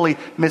totally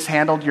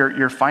mishandled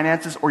your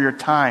finances or your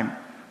time.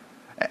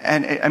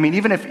 And I mean,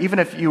 even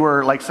if you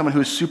were like someone who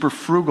was super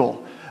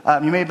frugal,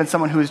 you may have been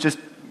someone who was just,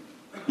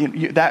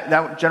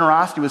 that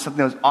generosity was something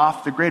that was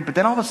off the grid. But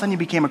then all of a sudden you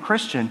became a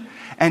Christian,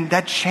 and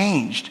that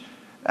changed.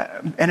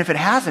 And if it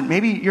hasn't,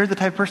 maybe you're the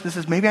type of person that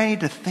says, maybe I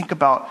need to think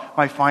about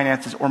my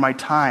finances or my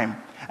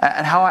time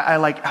and how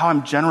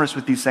I'm generous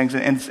with these things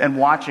and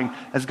watching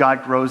as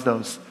God grows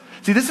those.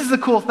 See, this is the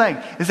cool thing,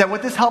 is that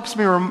what this helps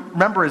me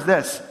remember is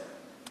this.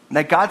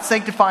 That God's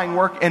sanctifying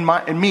work in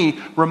me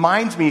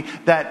reminds me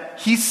that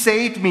He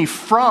saved me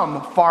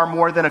from far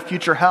more than a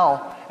future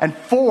hell and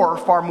for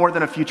far more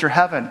than a future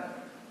heaven.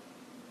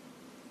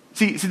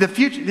 See the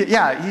future,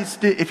 yeah,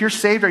 if you're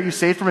saved, are you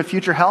saved from a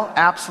future hell?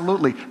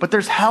 Absolutely. But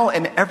there's hell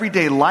in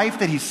everyday life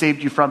that He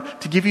saved you from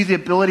to give you the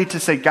ability to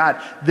say,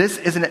 God, this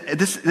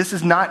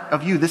is not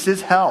of you, this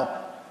is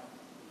hell.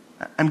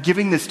 I'm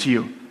giving this to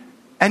you.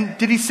 And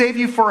did He save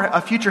you for a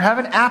future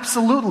heaven?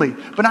 Absolutely.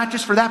 But not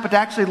just for that, but to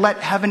actually let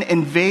heaven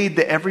invade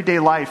the everyday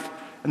life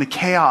and the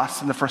chaos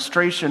and the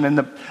frustration and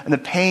the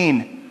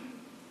pain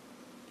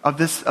of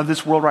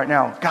this world right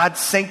now.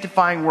 God's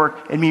sanctifying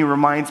work in me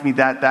reminds me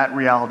that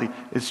reality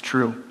is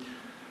true.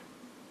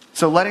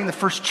 So letting the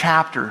first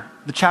chapter,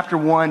 the chapter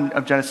 1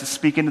 of Genesis,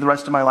 speak into the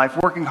rest of my life,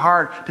 working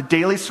hard to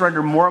daily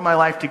surrender more of my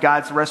life to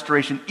God's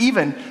restoration,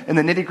 even in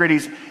the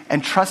nitty-gritties,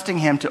 and trusting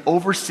Him to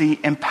oversee,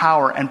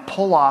 empower, and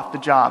pull off the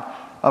job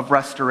of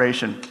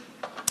restoration.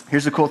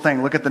 Here's the cool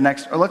thing. Look at the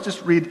next, or let's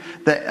just read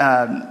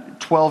the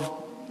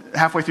 12,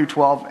 halfway through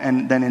 12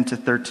 and then into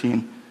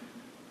 13.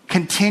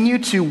 Continue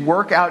to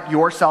work out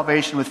your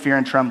salvation with fear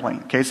and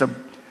trembling. Okay, so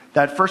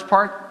that first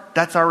part,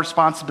 that's our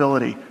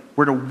responsibility.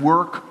 We're to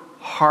work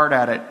hard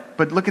at it.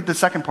 But look at the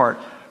second part.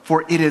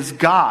 For it is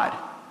God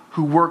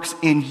who works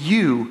in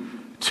you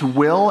to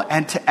will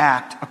and to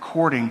act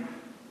according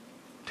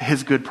to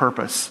His good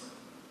purpose.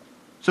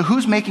 So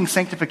who's making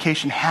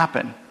sanctification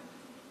happen?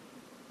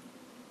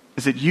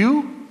 Is it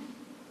you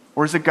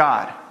or is it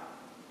God?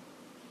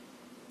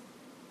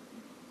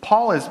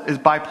 Paul is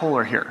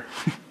bipolar here.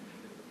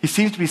 He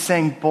seems to be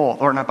saying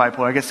both, or not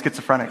bipolar, I guess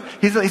schizophrenic.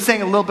 He's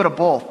saying a little bit of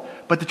both.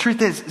 But the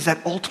truth is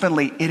that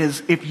ultimately it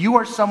is, if you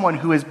are someone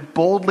who is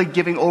boldly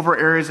giving over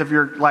areas of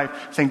your life,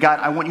 saying, God,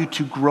 I want you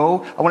to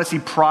grow, I want to see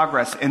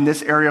progress in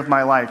this area of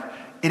my life,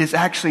 it is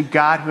actually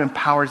God who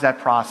empowers that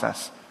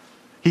process.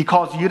 He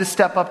calls you to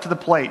step up to the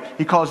plate.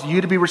 He calls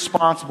you to be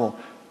responsible.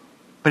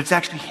 But it's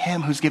actually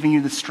him who's giving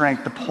you the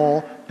strength to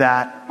pull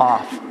that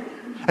off.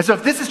 And so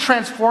if this is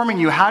transforming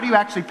you, how do you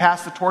actually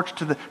pass the torch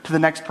to the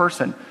next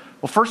person?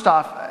 Well, first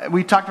off,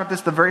 we talked about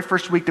this the very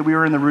first week that we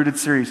were in the Rooted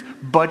series.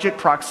 Budget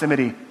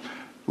proximity.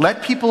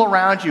 Let people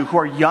around you who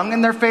are young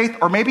in their faith,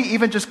 or maybe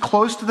even just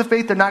close to the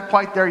faith, they're not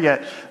quite there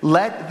yet,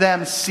 let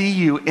them see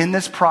you in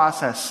this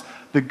process,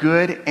 the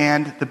good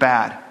and the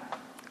bad.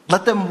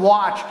 Let them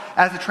watch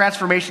as the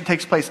transformation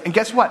takes place. And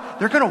guess what?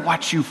 They're going to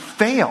watch you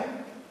fail.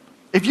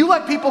 If you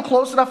let people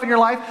close enough in your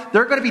life,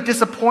 they're going to be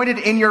disappointed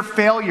in your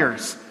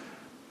failures.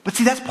 But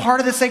see, that's part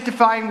of the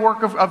sanctifying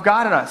work of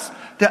God in us.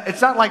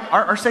 It's not like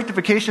our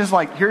sanctification is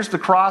like, here's the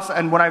cross,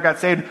 and when I got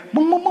saved,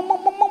 boom, boom, boom,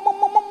 boom, boom, boom, boom,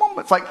 boom, boom.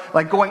 It's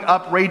like going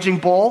up Raging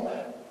Bull,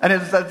 and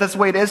that's the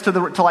way it is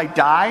till I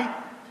die.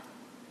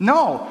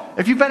 No.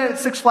 If you've been at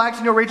Six Flags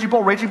and you're Raging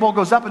Bull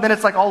goes up, and then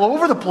it's like all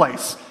over the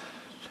place.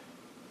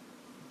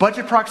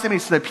 Budget proximity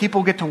so that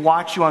people get to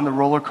watch you on the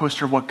roller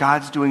coaster of what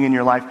God's doing in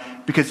your life,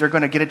 because they're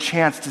going to get a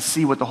chance to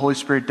see what the Holy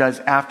Spirit does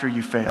after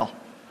you fail,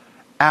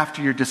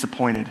 after you're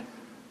disappointed,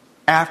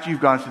 after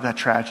you've gone through that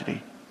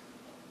tragedy.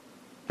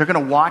 They're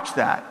going to watch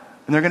that,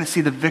 and they're going to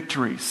see the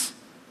victories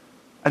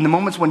and the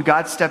moments when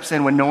God steps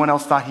in when no one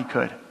else thought he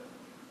could.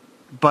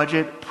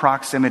 Budget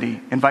proximity.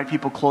 Invite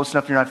people close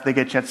enough in your life that they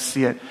get a chance to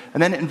see it.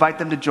 And then invite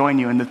them to join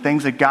you in the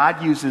things that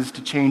God uses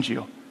to change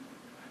you.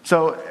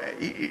 So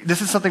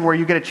this is something where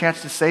you get a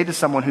chance to say to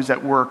someone who's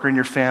at work or in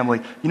your family,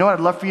 you know what,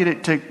 I'd love for you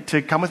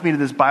to come with me to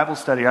this Bible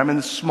study. I'm in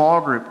this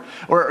small group.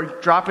 Or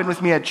drop in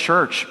with me at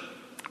church.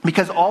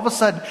 Because all of a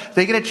sudden,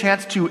 they get a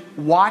chance to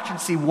watch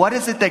and see what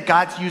is it that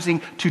God's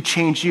using to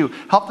change you.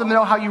 Help them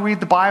know how you read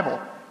the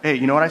Bible. Hey,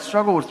 you know what, I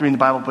struggle with reading the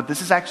Bible, but this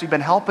has actually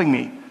been helping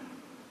me.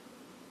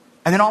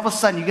 And then all of a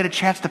sudden, you get a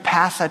chance to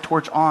pass that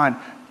torch on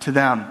to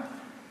them.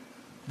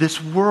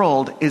 This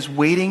world is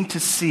waiting to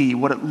see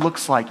what it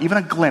looks like, even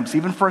a glimpse,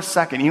 even for a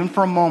second, even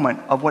for a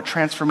moment, of what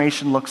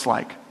transformation looks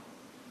like.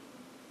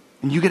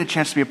 And you get a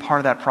chance to be a part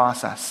of that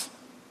process.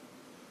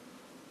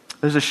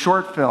 There's a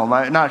short film,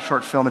 not a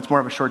short film, it's more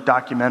of a short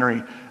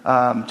documentary,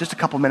 just a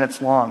couple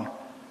minutes long,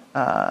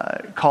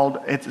 called,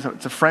 it's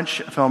a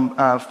French film,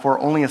 For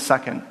Only a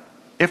Second,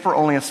 If for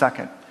Only a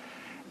Second.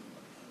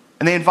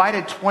 And they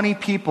invited 20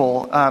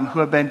 people who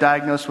have been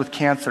diagnosed with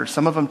cancer,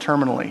 some of them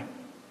terminally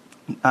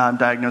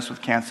diagnosed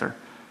with cancer.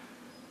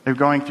 They're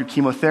going through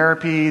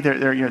chemotherapy,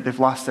 they've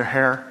lost their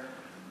hair.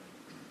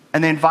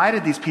 And they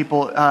invited these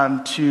people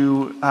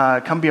to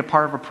come be a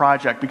part of a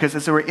project, because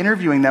as they were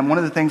interviewing them, one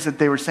of the things that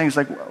they were saying is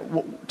like,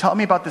 tell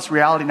me about this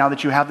reality now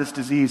that you have this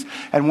disease.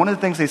 And one of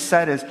the things they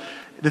said is,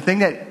 the thing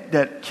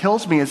that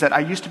kills me is that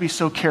I used to be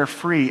so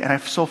carefree and I'm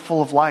so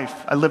full of life.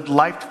 I lived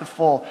life to the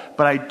full,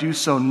 but I do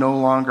so no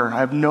longer.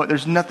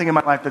 There's nothing in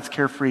my life that's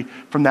carefree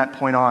from that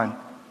point on.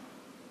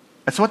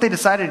 And so what they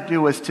decided to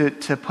do was to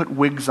put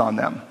wigs on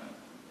them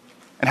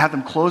and have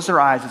them close their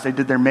eyes as they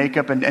did their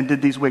makeup and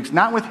did these wigs.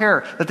 Not with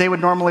hair that they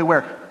would normally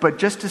wear, but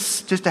just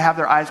to have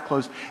their eyes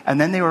closed. And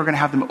then they were going to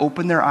have them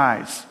open their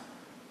eyes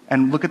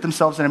and look at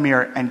themselves in a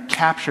mirror and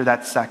capture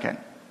that second,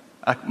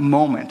 a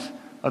moment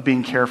of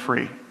being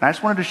carefree. And I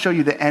just wanted to show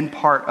you the end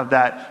part of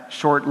that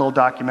short little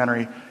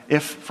documentary,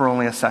 If for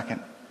Only a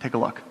Second. Take a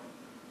look.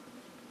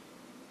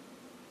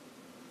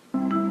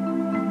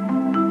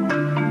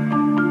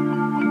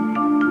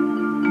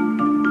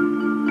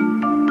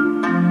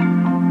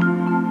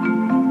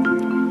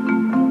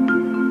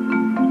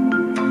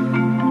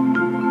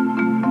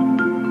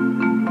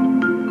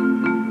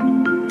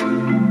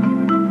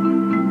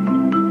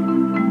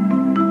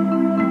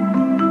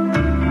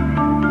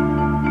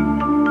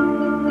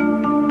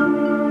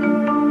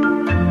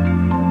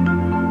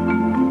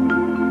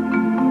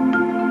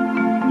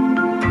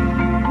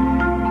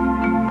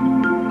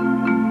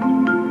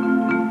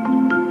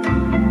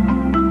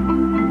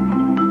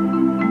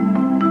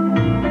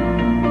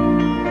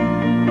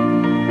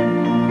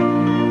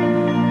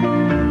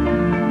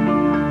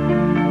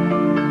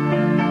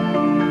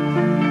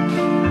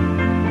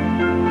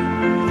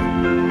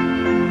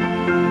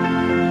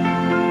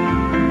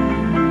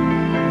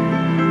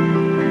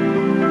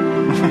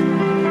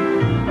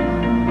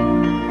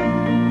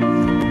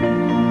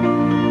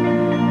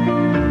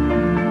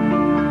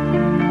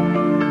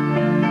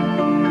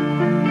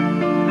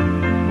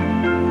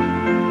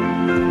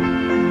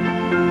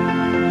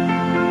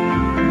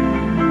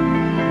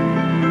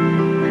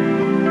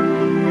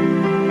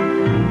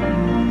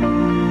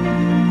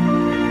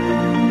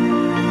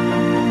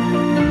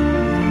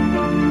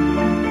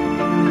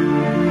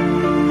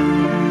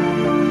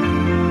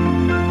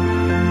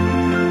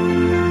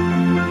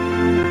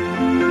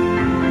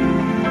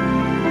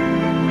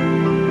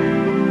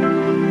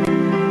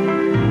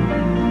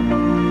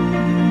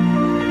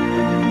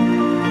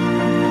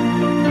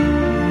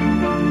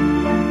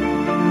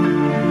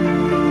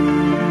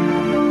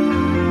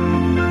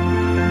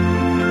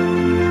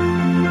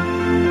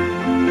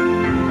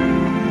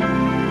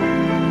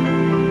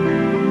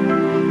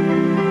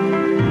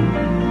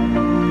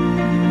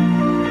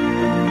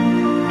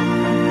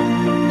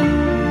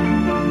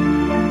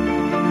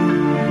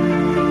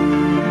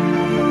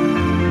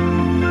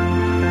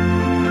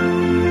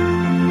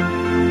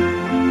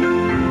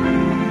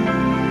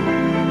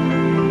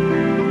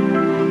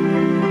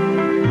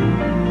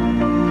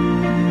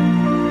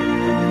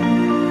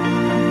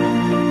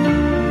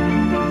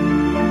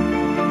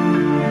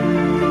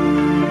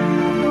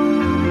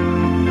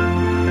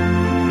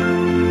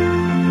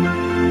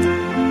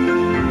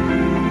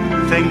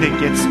 thing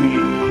that gets me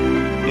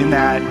in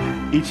that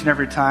each and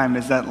every time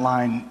is that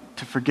line,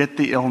 to forget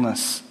the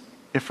illness,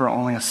 if for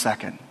only a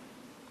second.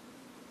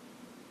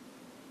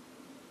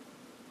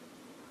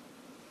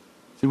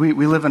 See,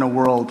 we live in a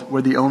world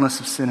where the illness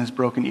of sin has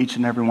broken each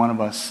and every one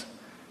of us.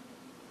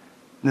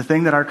 And the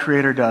thing that our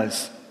Creator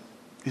does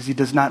is he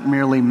does not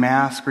merely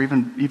mask or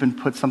even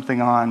put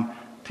something on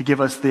to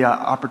give us the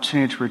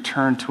opportunity to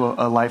return to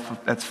a life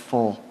that's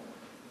full.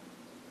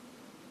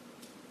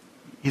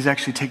 He's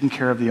actually taking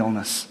care of the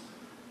illness.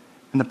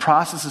 And the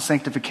process of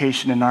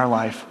sanctification in our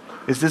life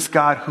is this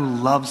God who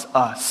loves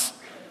us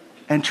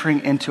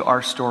entering into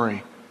our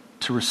story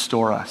to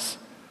restore us.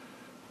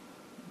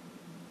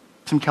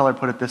 Tim Keller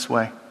put it this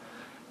way: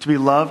 to be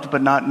loved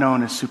but not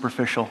known is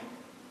superficial.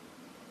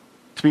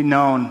 To be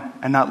known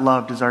and not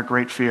loved is our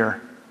great fear.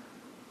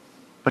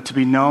 But to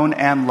be known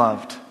and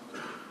loved,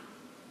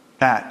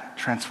 that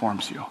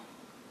transforms you.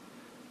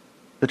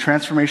 The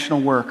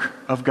transformational work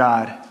of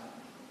God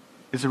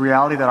is the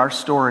reality that our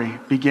story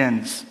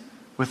begins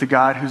with the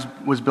God who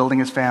was building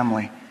his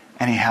family,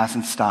 and he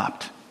hasn't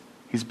stopped.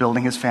 He's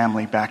building his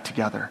family back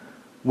together.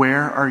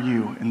 Where are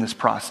you in this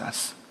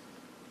process?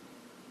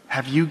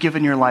 Have you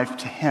given your life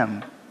to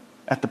him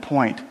at the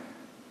point?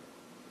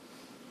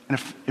 And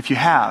if you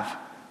have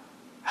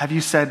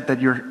you said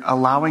that you're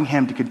allowing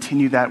him to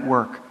continue that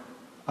work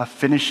of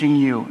finishing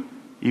you,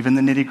 even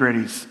the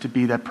nitty-gritties, to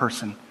be that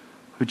person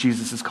who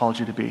Jesus has called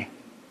you to be?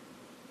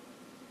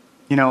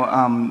 You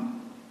know,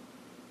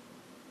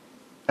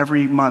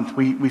 every month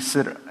we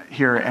sit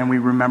here and we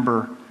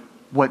remember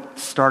what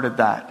started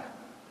that.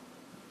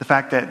 The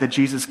fact that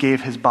Jesus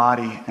gave his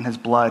body and his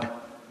blood.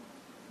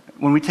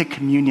 When we take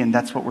communion,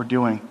 that's what we're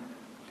doing.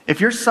 If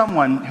you're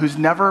someone who's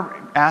never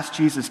asked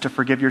Jesus to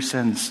forgive your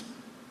sins,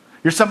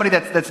 you're somebody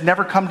that's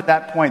never come to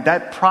that point,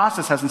 that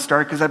process hasn't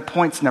started because that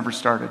point's never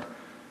started,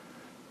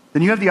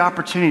 then you have the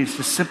opportunity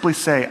to simply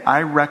say,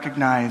 I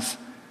recognize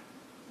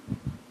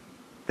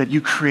that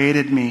you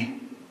created me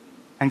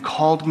and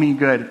called me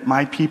good,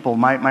 my people,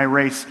 my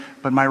race,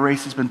 but my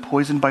race has been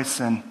poisoned by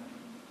sin.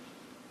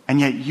 And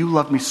yet you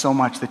love me so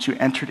much that you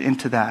entered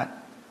into that.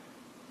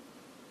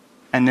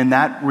 And in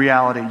that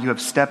reality, you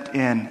have stepped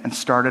in and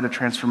started a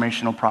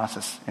transformational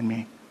process in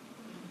me.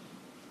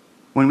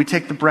 When we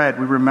take the bread,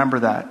 we remember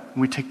that.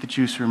 When we take the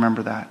juice, we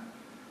remember that.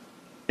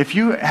 If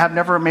you have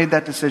never made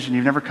that decision,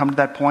 you've never come to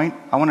that point,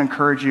 I want to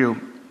encourage you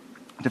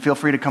to feel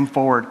free to come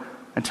forward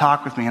and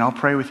talk with me, and I'll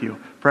pray with you.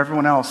 For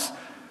everyone else,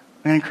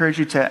 I'm going to encourage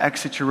you to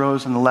exit your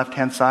rows on the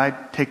left-hand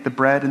side, take the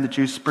bread and the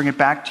juice, bring it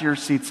back to your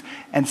seats,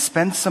 and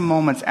spend some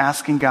moments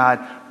asking God,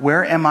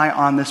 where am I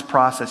on this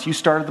process? You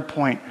started the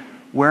point.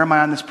 Where am I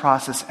on this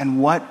process? And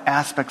what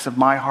aspects of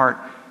my heart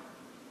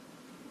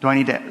do I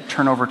need to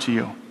turn over to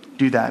you?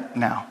 Do that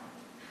now.